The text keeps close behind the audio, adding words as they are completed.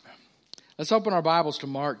Let's open our Bibles to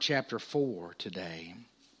Mark chapter 4 today.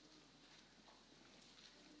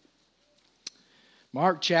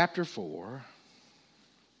 Mark chapter 4.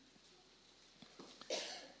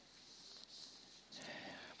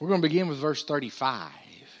 We're going to begin with verse 35.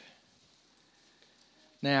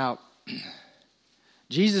 Now,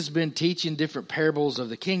 Jesus has been teaching different parables of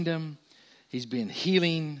the kingdom. He's been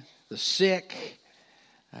healing the sick.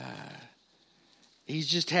 He's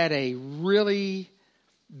just had a really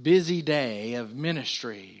busy day of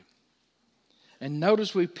ministry. And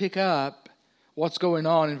notice we pick up what's going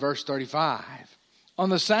on in verse 35. On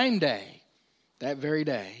the same day, that very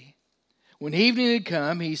day, when evening had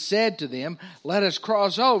come, he said to them, "Let us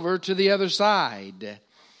cross over to the other side."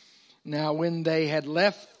 Now when they had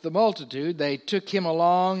left the multitude, they took him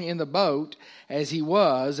along in the boat as he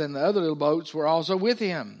was, and the other little boats were also with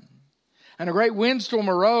him. And a great windstorm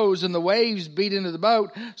arose, and the waves beat into the boat,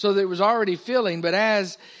 so that it was already filling. But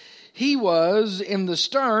as he was in the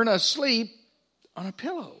stern, asleep on a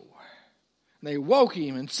pillow, they woke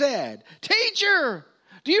him and said, "Teacher,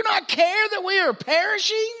 do you not care that we are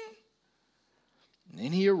perishing?" And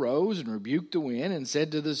then he arose and rebuked the wind and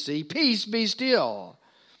said to the sea, "Peace, be still."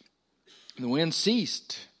 And the wind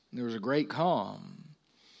ceased, and there was a great calm.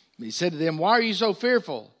 And he said to them, "Why are you so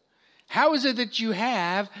fearful? How is it that you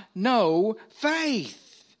have no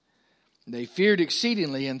faith?" And they feared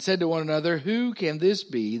exceedingly and said to one another, "Who can this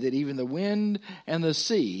be that even the wind and the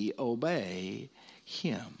sea obey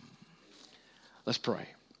him?" Let's pray.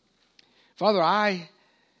 Father, I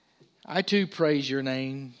too praise your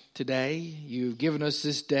name today. You've given us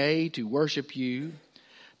this day to worship you,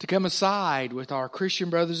 to come aside with our Christian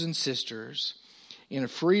brothers and sisters in a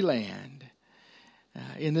free land,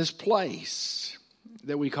 in this place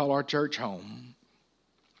that we call our church home,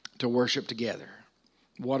 to worship together.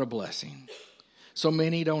 What a blessing. So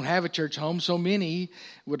many don't have a church home. So many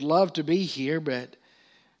would love to be here, but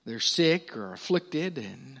they're sick or afflicted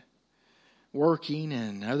and working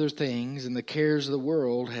and other things, and the cares of the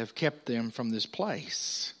world have kept them from this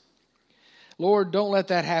place. Lord, don't let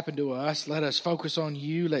that happen to us. Let us focus on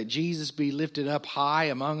you. Let Jesus be lifted up high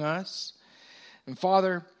among us. And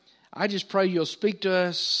Father, I just pray you'll speak to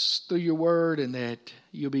us through your word and that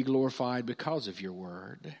you'll be glorified because of your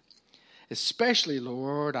word. Especially,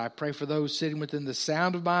 Lord, I pray for those sitting within the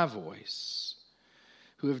sound of my voice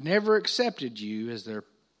who have never accepted you as their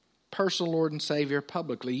personal Lord and Savior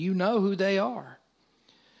publicly. You know who they are.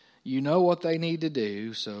 You know what they need to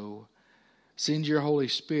do, so send your Holy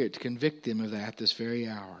Spirit to convict them of that this very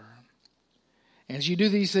hour. And as you do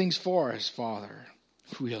these things for us, Father,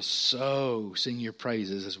 we'll so sing your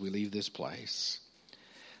praises as we leave this place.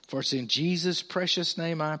 For it's in Jesus' precious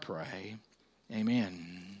name I pray.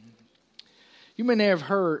 Amen. You may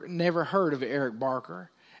never heard of Eric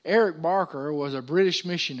Barker. Eric Barker was a British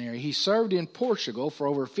missionary. He served in Portugal for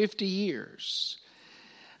over 50 years.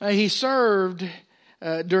 He served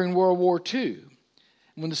during World War II.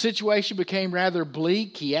 When the situation became rather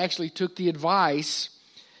bleak, he actually took the advice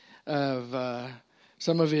of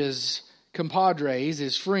some of his compadres,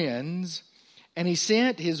 his friends, and he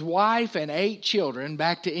sent his wife and 8 children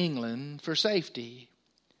back to England for safety.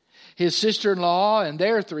 His sister-in-law and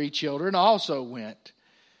their 3 children also went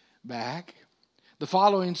back. The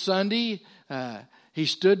following Sunday, he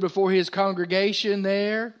stood before his congregation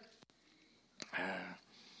there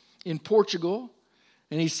in Portugal,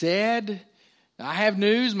 and he said, "I have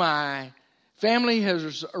news, my family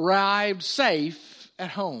has arrived safe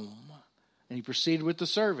at home." And he proceeded with the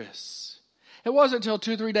service. It wasn't until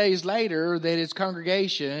 2-3 days later that his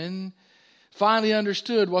congregation finally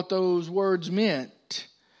understood what those words meant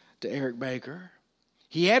to Eric Barker.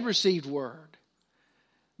 He had received word.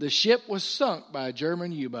 The ship was sunk by a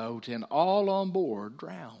German U-boat and all on board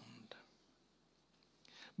drowned.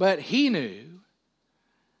 But he knew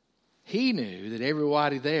that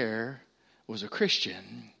everybody there was a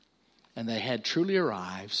Christian and they had truly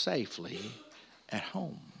arrived safely at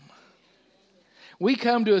home. We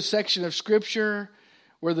come to a section of Scripture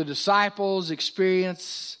where the disciples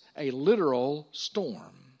experience a literal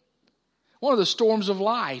storm. One of the storms of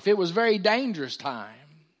life. It was a very dangerous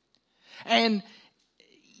time. And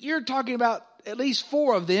you're talking about at least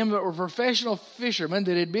 4 of them that were professional fishermen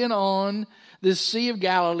that had been on this Sea of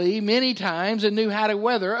Galilee many times and knew how to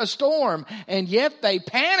weather a storm. And yet they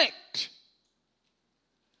panicked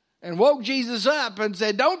and woke Jesus up and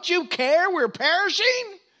said, "Don't you care? We're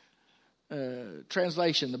perishing."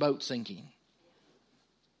 Translation, the boat sinking.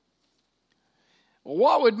 Well,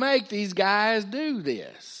 what would make these guys do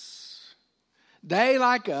this? They,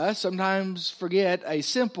 like us, sometimes forget a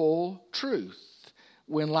simple truth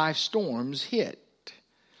when life storms hit.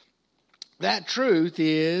 That truth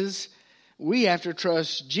is we have to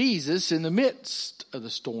trust Jesus in the midst of the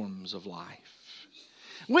storms of life.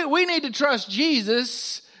 We need to trust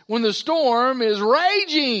Jesus when the storm is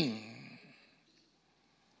raging.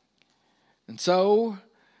 And so,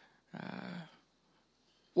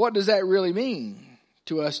 what does that really mean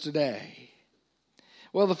to us today?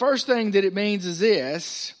 Well, the first thing that it means is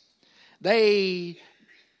this: they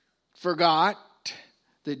forgot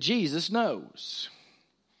that Jesus knows.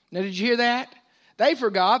 Now, did you hear that? They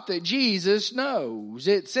forgot that Jesus knows.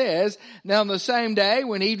 It says, now on the same day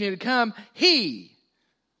when evening had come, he,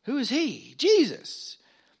 who is he? Jesus.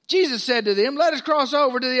 Jesus said to them, let us cross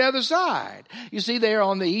over to the other side. You see, they're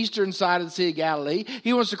on the eastern side of the Sea of Galilee.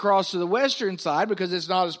 He wants to cross to the western side because it's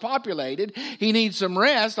not as populated. He needs some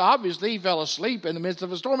rest. Obviously, he fell asleep in the midst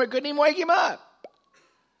of a storm. It couldn't even wake him up.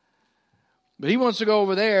 But he wants to go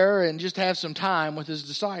over there and just have some time with his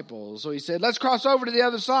disciples. So he said, let's cross over to the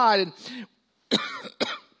other side. And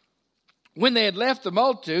when they had left the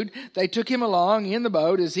multitude, they took him along in the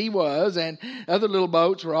boat as he was, and other little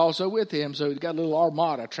boats were also with him. So he's got a little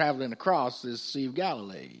armada traveling across this Sea of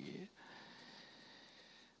Galilee.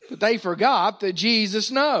 But they forgot that Jesus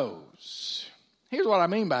knows. Here's what I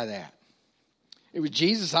mean by that. It was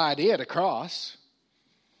Jesus' idea to cross.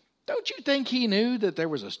 Don't you think he knew that there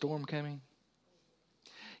was a storm coming?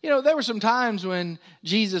 You know, there were some times when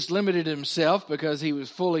Jesus limited himself because he was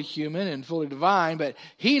fully human and fully divine, but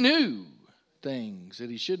he knew things that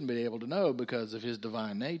he shouldn't be able to know because of his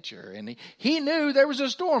divine nature. And he knew there was a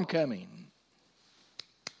storm coming.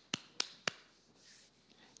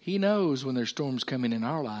 He knows when there's storms coming in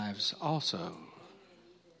our lives also.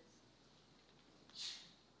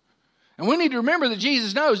 And we need to remember that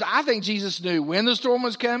Jesus knows. I think Jesus knew when the storm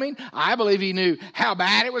was coming. I believe he knew how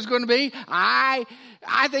bad it was going to be. I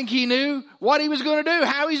think he knew what he was going to do,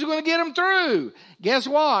 how he was going to get them through. Guess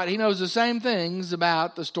what? He knows the same things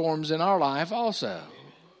about the storms in our life also.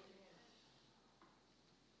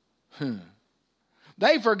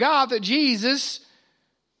 They forgot that Jesus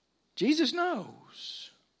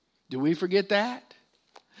knows. Do we forget that?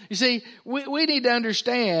 You see, we need to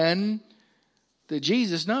understand that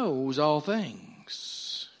Jesus knows all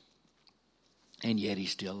things. And yet he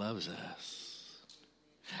still loves us.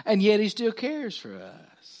 And yet he still cares for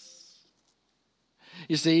us.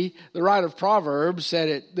 You see, the writer of Proverbs said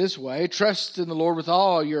it this way: trust in the Lord with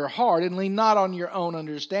all your heart and lean not on your own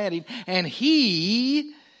understanding, and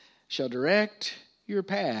he shall direct your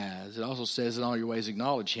paths. It also says, in all your ways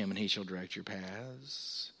acknowledge him and he shall direct your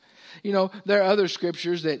paths. You know, there are other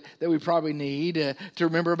scriptures that we probably need to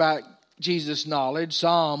remember about Jesus' knowledge.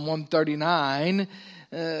 Psalm 139,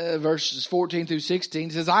 verses 14 through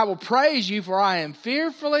 16 says, I will praise you, for I am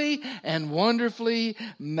fearfully and wonderfully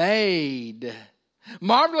made.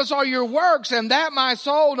 Marvelous are your works, and that my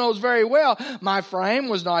soul knows very well. My frame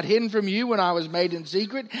was not hidden from you when I was made in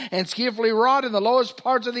secret and skillfully wrought in the lowest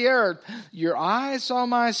parts of the earth. Your eyes saw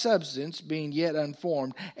my substance being yet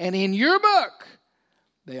unformed, and in your book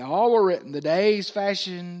they all were written, the days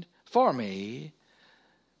fashioned for me,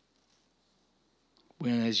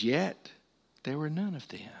 when as yet there were none of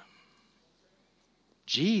them.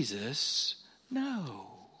 Jesus knows.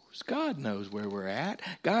 God knows where we're at.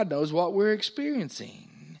 God knows what we're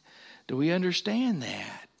experiencing. Do we understand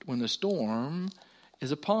that when the storm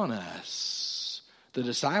is upon us? The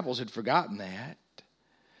disciples had forgotten that.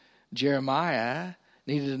 Jeremiah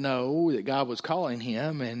needed to know that God was calling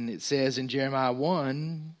him, and it says in Jeremiah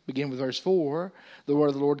 1, beginning with verse 4, the word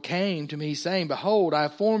of the Lord came to me, saying, Behold, I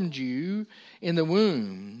formed you in the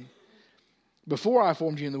womb. Before I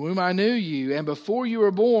formed you in the womb, I knew you, and before you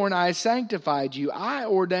were born, I sanctified you. I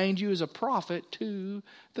ordained you as a prophet to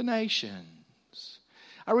the nations.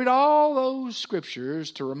 I read all those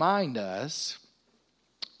scriptures to remind us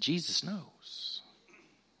Jesus knows.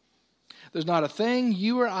 There's not a thing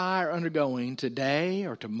you or I are undergoing today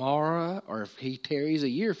or tomorrow, or if he tarries a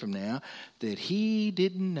year from now, that he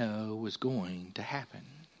didn't know was going to happen.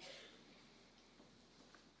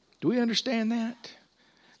 Do we understand that?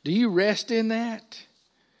 Do you rest in that?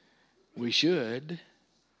 We should.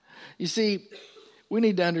 You see, we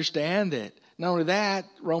need to understand that not only that,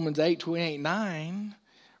 Romans 8:28-9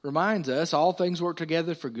 reminds us all things work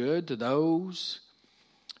together for good to those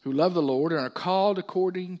who love the Lord and are called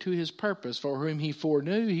according to his purpose, for whom he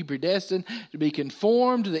foreknew, he predestined to be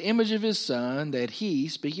conformed to the image of his Son, that he,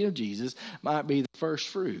 speaking of Jesus, might be the first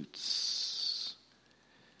fruits.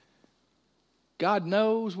 God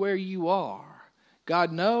knows where you are.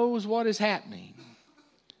 God knows what is happening.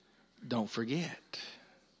 Don't forget,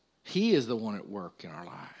 he is the one at work in our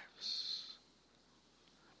lives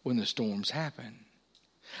when the storms happen.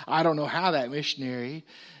 I don't know how that missionary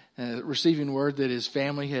receiving word that his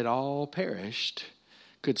family had all perished,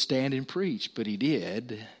 could stand and preach, but he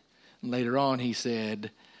did. And later on he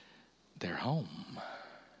said, they're home.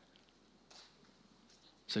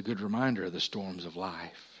 It's a good reminder of the storms of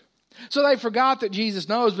life. So they forgot that Jesus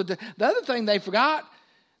knows, but the other thing they forgot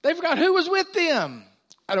who was with them.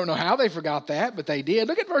 I don't know how they forgot that, but they did.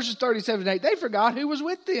 Look at verses 37 and 8. They forgot who was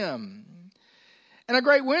with them. And a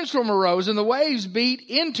great windstorm arose, and the waves beat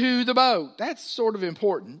into the boat. That's sort of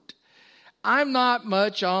important. I'm not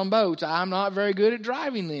much on boats. I'm not very good at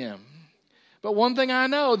driving them. But one thing I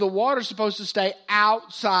know, the water's supposed to stay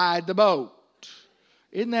outside the boat.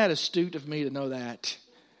 Isn't that astute of me to know that?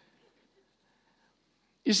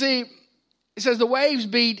 You see, it says the waves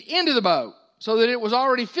beat into the boat so that it was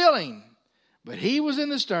already filling. But he was in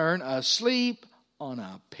the stern, asleep on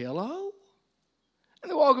a pillow.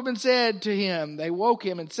 And they woke him and said to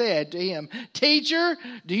him, Teacher,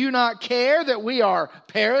 do you not care that we are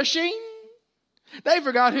perishing? They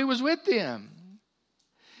forgot who was with them.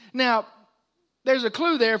 Now, there's a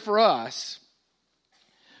clue there for us.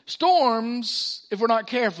 Storms, if we're not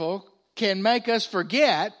careful, can make us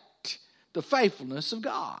forget the faithfulness of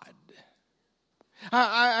God.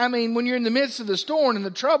 I mean, when you're in the midst of the storm and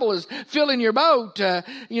the trouble is filling your boat, and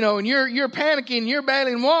you're panicking, you're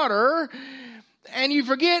bailing water, and you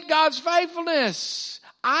forget God's faithfulness.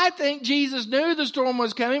 I think Jesus knew the storm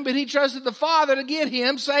was coming, but he trusted the Father to get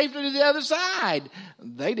him safely to the other side.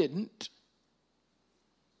 They didn't.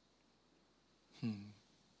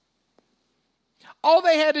 All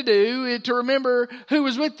they had to do to remember who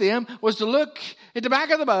was with them was to look at the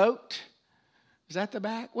back of the boat. Is that the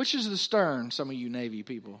back? Which is the stern, some of you Navy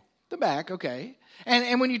people? The back, okay.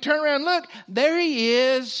 And when you turn around and look, there he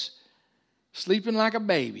is, sleeping like a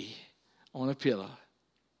baby on a pillow.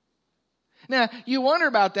 Now, you wonder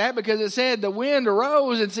about that because it said the wind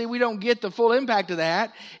arose, and see, we don't get the full impact of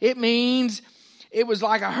that. It means it was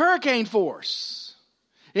like a hurricane force.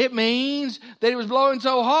 It means that it was blowing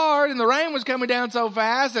so hard and the rain was coming down so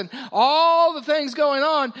fast and all the things going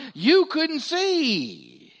on, you couldn't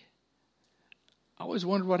see. I always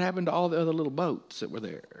wondered what happened to all the other little boats that were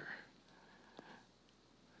there.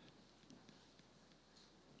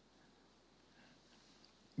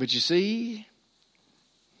 But you see,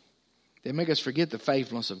 they make us forget the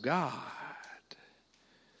faithfulness of God.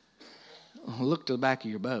 Look to the back of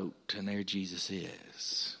your boat, and there Jesus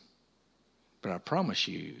is. But I promise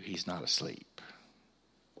you, he's not asleep.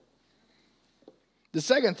 The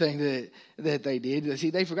second thing that they did,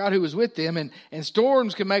 see, they forgot who was with them, and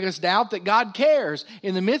storms can make us doubt that God cares.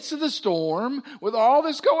 In the midst of the storm, with all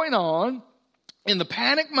this going on, in the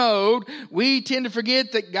panic mode, we tend to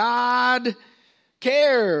forget that God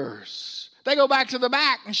cares. They go back to the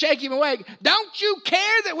back and shake him awake. Don't you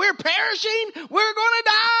care that we're perishing? We're going to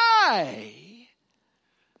die.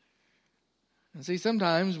 And see,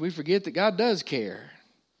 sometimes we forget that God does care.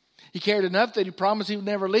 He cared enough that he promised he would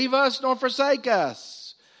never leave us nor forsake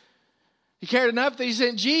us. He cared enough that he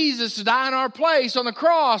sent Jesus to die in our place on the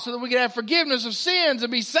cross so that we could have forgiveness of sins and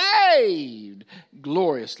be saved,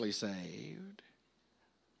 gloriously saved.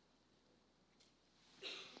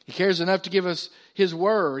 He cares enough to give us his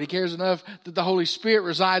word. He cares enough that the Holy Spirit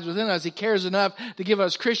resides within us. He cares enough to give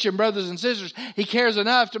us Christian brothers and sisters. He cares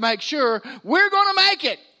enough to make sure we're going to make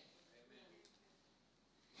it.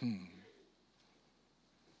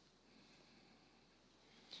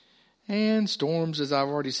 And storms, as I've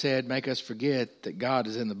already said, make us forget that God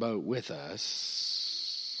is in the boat with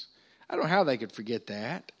us. I don't know how they could forget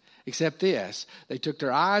that, except this. They took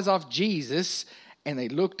their eyes off Jesus and they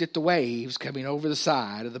looked at the waves coming over the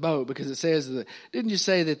side of the boat, because it says, didn't you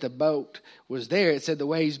say that the boat was there? It said the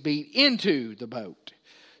waves beat into the boat.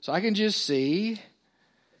 So I can just see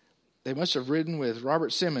they must have ridden with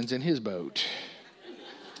Robert Simmons in his boat.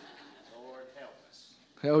 Lord help us.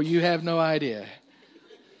 Oh, you have no idea.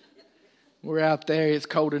 We're out there, it's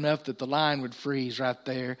cold enough that the line would freeze right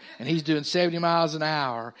there. And he's doing 70 miles an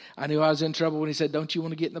hour. I knew I was in trouble when he said, don't you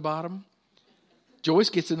want to get in the bottom? Joyce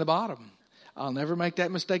gets in the bottom. I'll never make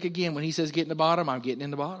that mistake again. When he says get in the bottom, I'm getting in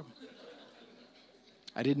the bottom.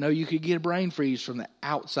 I didn't know you could get a brain freeze from the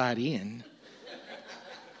outside in.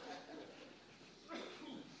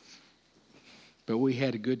 But we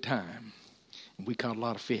had a good time. And we caught a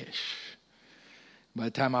lot of fish. By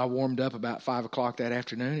the time I warmed up about 5 o'clock that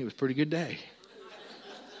afternoon, it was a pretty good day.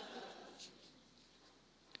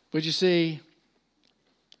 But you see,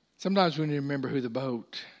 sometimes we need to remember who the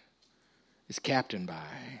boat is captained by.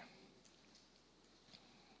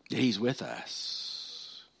 That he's with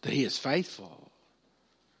us. That he is faithful.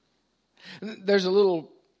 There's a little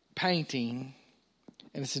painting,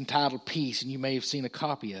 and it's entitled Peace, and you may have seen a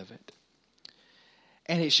copy of it.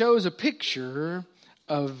 And it shows a picture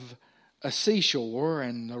of a seashore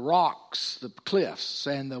and the rocks, the cliffs,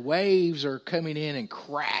 and the waves are coming in and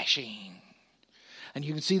crashing. And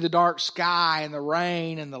you can see the dark sky and the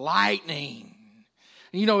rain and the lightning.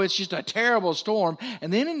 And it's just a terrible storm.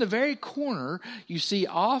 And then in the very corner, you see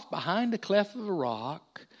off behind the cleft of a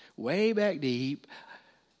rock, way back deep,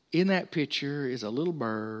 in that picture is a little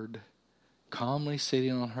bird calmly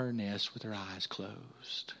sitting on her nest with her eyes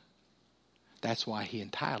closed. That's why he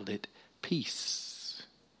entitled it Peace.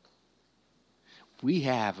 We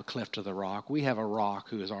have a cleft of the rock. We have a rock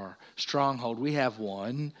who is our stronghold. We have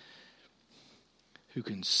one who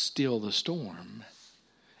can still the storm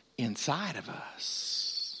inside of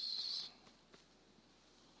us.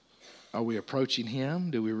 Are we approaching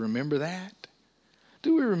him? Do we remember that?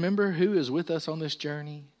 Do we remember who is with us on this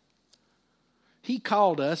journey? He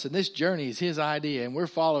called us, and this journey is his idea, and we're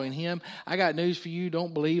following him. I got news for you.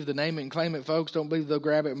 Don't believe the name it and claim it, folks. Don't believe the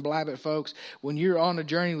grab it and blab it, folks. When you're on a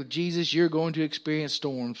journey with Jesus, you're going to experience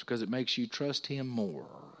storms because it makes you trust him more.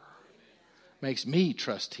 Makes me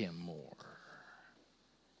trust him more.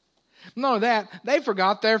 None of that, they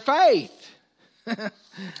forgot their faith. Look at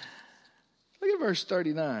verse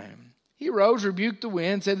 39. He rose, rebuked the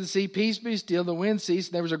wind, said to the sea, peace be still. The wind ceased,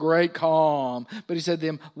 and there was a great calm. But he said to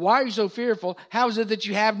them, why are you so fearful? How is it that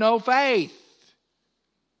you have no faith?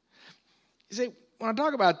 You see, when I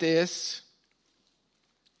talk about this,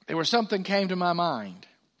 something came to my mind.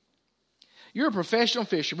 You're a professional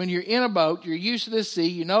fisherman. You're in a boat. You're used to the sea.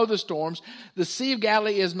 You know the storms. The Sea of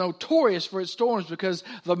Galilee is notorious for its storms because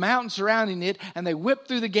of the mountains surrounding it, and they whip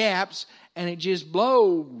through the gaps, and it just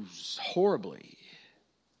blows horribly.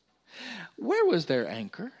 Where was their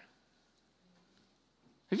anchor?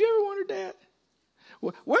 Have you ever wondered that?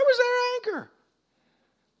 Where was their anchor?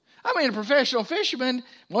 I mean, a professional fisherman,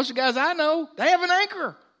 most of the guys I know, they have an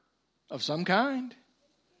anchor of some kind.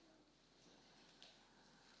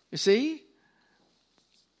 You see?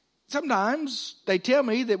 Sometimes they tell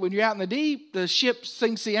me that when you're out in the deep, the ship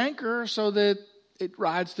sinks the anchor so that it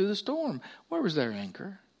rides through the storm. Where was their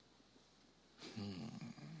anchor?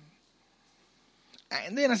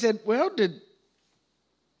 And then I said, well, did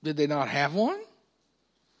they not have one?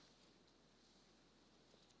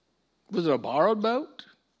 Was it a borrowed boat?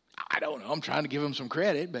 I don't know. I'm trying to give them some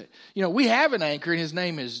credit. But, we have an anchor, and his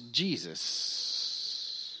name is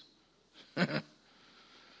Jesus.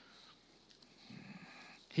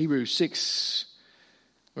 Hebrews 6,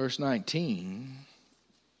 verse 19.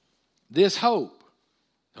 This hope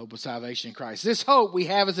of salvation in Christ. This hope we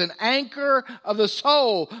have as an anchor of the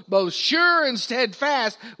soul, both sure and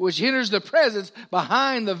steadfast, which enters the presence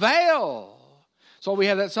behind the veil. So we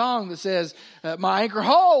have that song that says, my anchor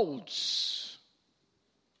holds.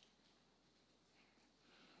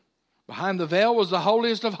 Behind the veil was the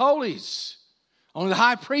holiest of holies. Only the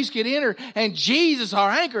high priest could enter, and Jesus, our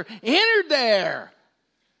anchor, entered there.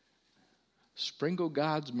 Sprinkle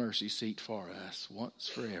God's mercy seat for us once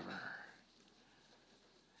forever.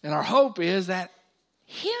 And our hope is that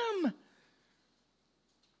him,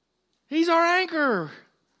 he's our anchor.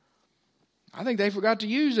 I think they forgot to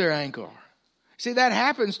use their anchor. See, that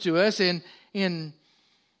happens to us in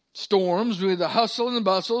storms with the hustle and the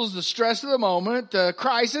bustles, the stress of the moment. The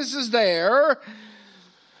crisis is there.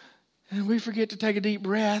 And we forget to take a deep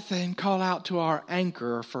breath and call out to our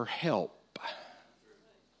anchor for help.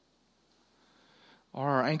 Or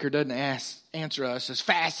our anchor doesn't answer us as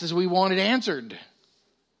fast as we want it answered.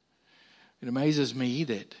 It amazes me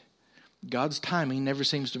that God's timing never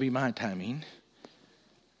seems to be my timing.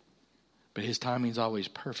 But his timing is always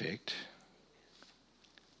perfect.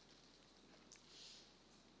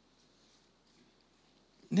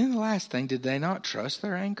 And then the last thing, did they not trust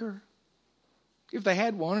their anchor? If they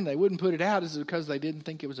had one and they wouldn't put it out, is it because they didn't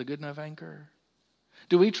think it was a good enough anchor?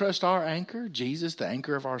 Do we trust our anchor, Jesus, the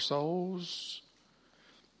anchor of our souls?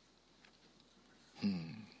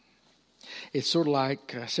 It's sort of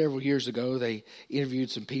like several years ago, they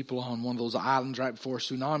interviewed some people on one of those islands right before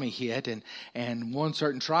tsunami hit, and one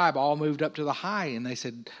certain tribe all moved up to the high, and they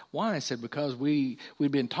said, why? I said, because we'd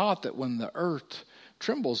been taught that when the earth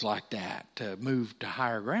trembles like that, to move to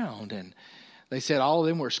higher ground. And they said all of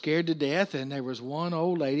them were scared to death, and there was one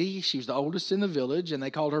old lady, she was the oldest in the village, and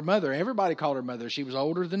they called her mother. Everybody called her mother. She was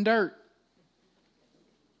older than dirt.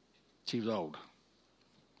 She was old.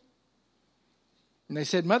 And they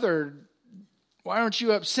said, Mother, why aren't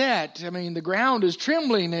you upset? I mean, the ground is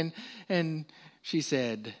trembling. And she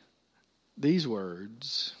said these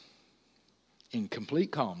words in complete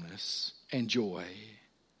calmness and joy.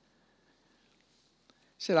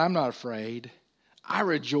 She said, I'm not afraid. I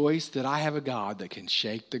rejoice that I have a God that can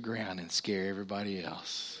shake the ground and scare everybody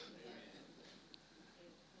else.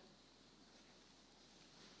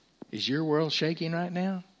 Is your world shaking right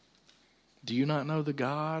now? Do you not know the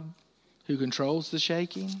God who controls the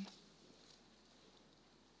shaking?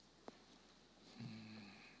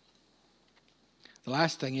 The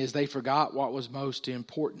last thing is they forgot what was most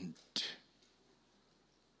important.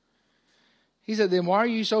 He said, then why are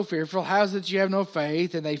you so fearful? How is it that you have no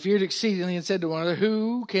faith? And they feared exceedingly and said to one another,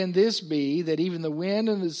 who can this be that even the wind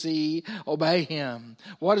and the sea obey him?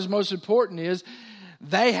 What is most important is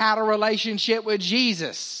they had a relationship with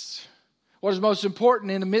Jesus. What is most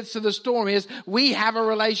important in the midst of the storm is we have a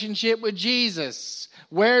relationship with Jesus.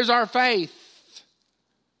 Where's our faith?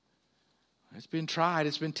 It's been tried,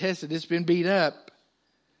 it's been tested, it's been beat up.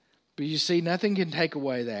 But you see, nothing can take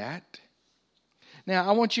away that. Now,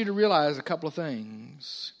 I want you to realize a couple of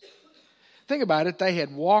things. Think about it. They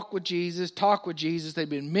had walked with Jesus, talked with Jesus. They'd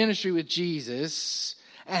been in ministry with Jesus.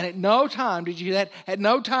 And at no time, did you hear that? At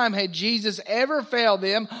no time had Jesus ever failed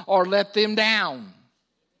them or let them down.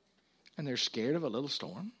 And they're scared of a little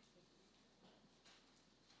storm.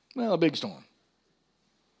 Well, a big storm.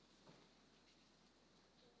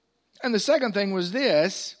 And the second thing was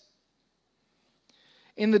this.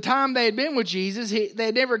 In the time they had been with Jesus, they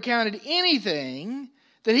had never encountered anything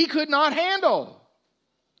that he could not handle.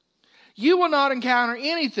 You will not encounter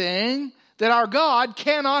anything that our God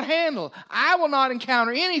cannot handle. I will not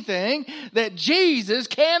encounter anything that Jesus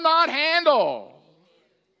cannot handle.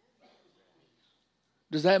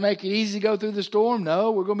 Does that make it easy to go through the storm?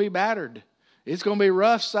 No, we're going to be battered. It's going to be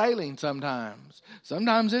rough sailing sometimes.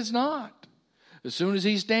 Sometimes it's not. As soon as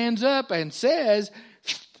he stands up and says,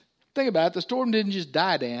 think about it, the storm didn't just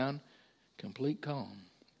die down. Complete calm.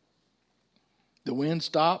 The wind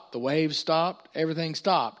stopped, the waves stopped, everything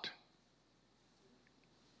stopped.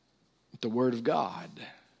 The Word of God.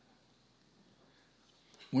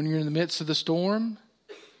 When you're in the midst of the storm,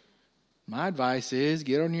 my advice is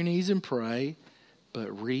get on your knees and pray,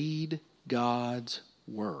 but read God's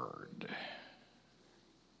Word.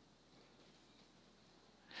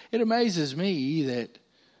 It amazes me that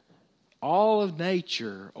all of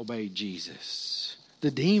nature obeyed Jesus.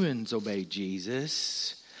 The demons obeyed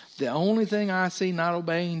Jesus. The only thing I see not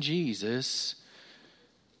obeying Jesus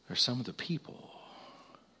are some of the people.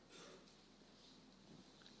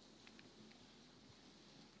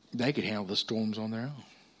 They could handle the storms on their own.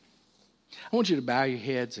 I want you to bow your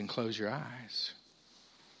heads and close your eyes.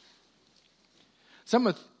 Some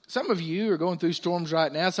of you are going through storms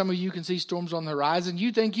right now. Some of you can see storms on the horizon.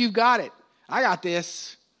 You think you've got it. I got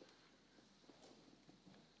this.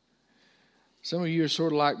 Some of you are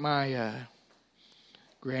sort of like my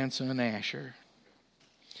grandson Asher.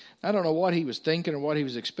 I don't know what he was thinking or what he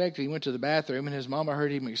was expecting. He went to the bathroom and his mama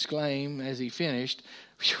heard him exclaim as he finished,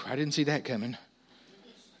 I didn't see that coming.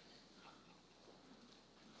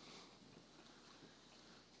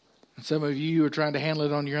 And some of you are trying to handle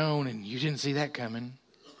it on your own and you didn't see that coming.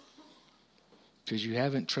 Because you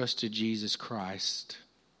haven't trusted Jesus Christ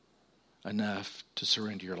enough to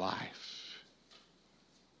surrender your life.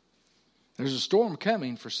 There's a storm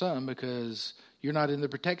coming for some because you're not in the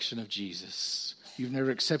protection of Jesus. You've never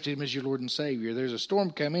accepted him as your Lord and Savior. There's a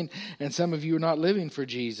storm coming, and some of you are not living for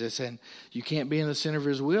Jesus, and you can't be in the center of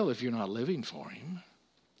his will if you're not living for him.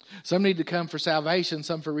 Some need to come for salvation,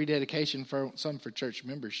 some for rededication, some for church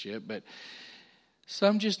membership, but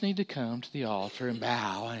some just need to come to the altar and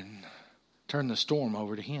bow and turn the storm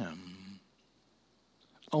over to him.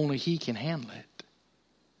 Only he can handle it.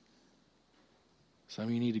 Some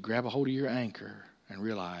of you need to grab a hold of your anchor and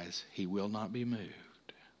realize he will not be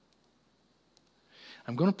moved.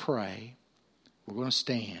 I'm going to pray. We're going to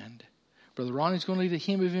stand. Brother Ronnie's going to lead a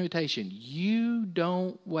hymn of invitation. You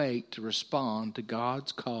don't wait to respond to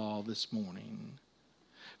God's call this morning.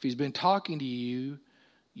 If he's been talking to you,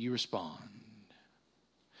 you respond.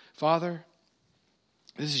 Father,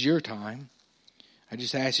 this is your time. I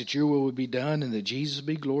just ask that your will would be done and that Jesus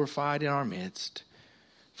be glorified in our midst.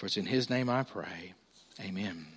 For it's in his name I pray. Amen.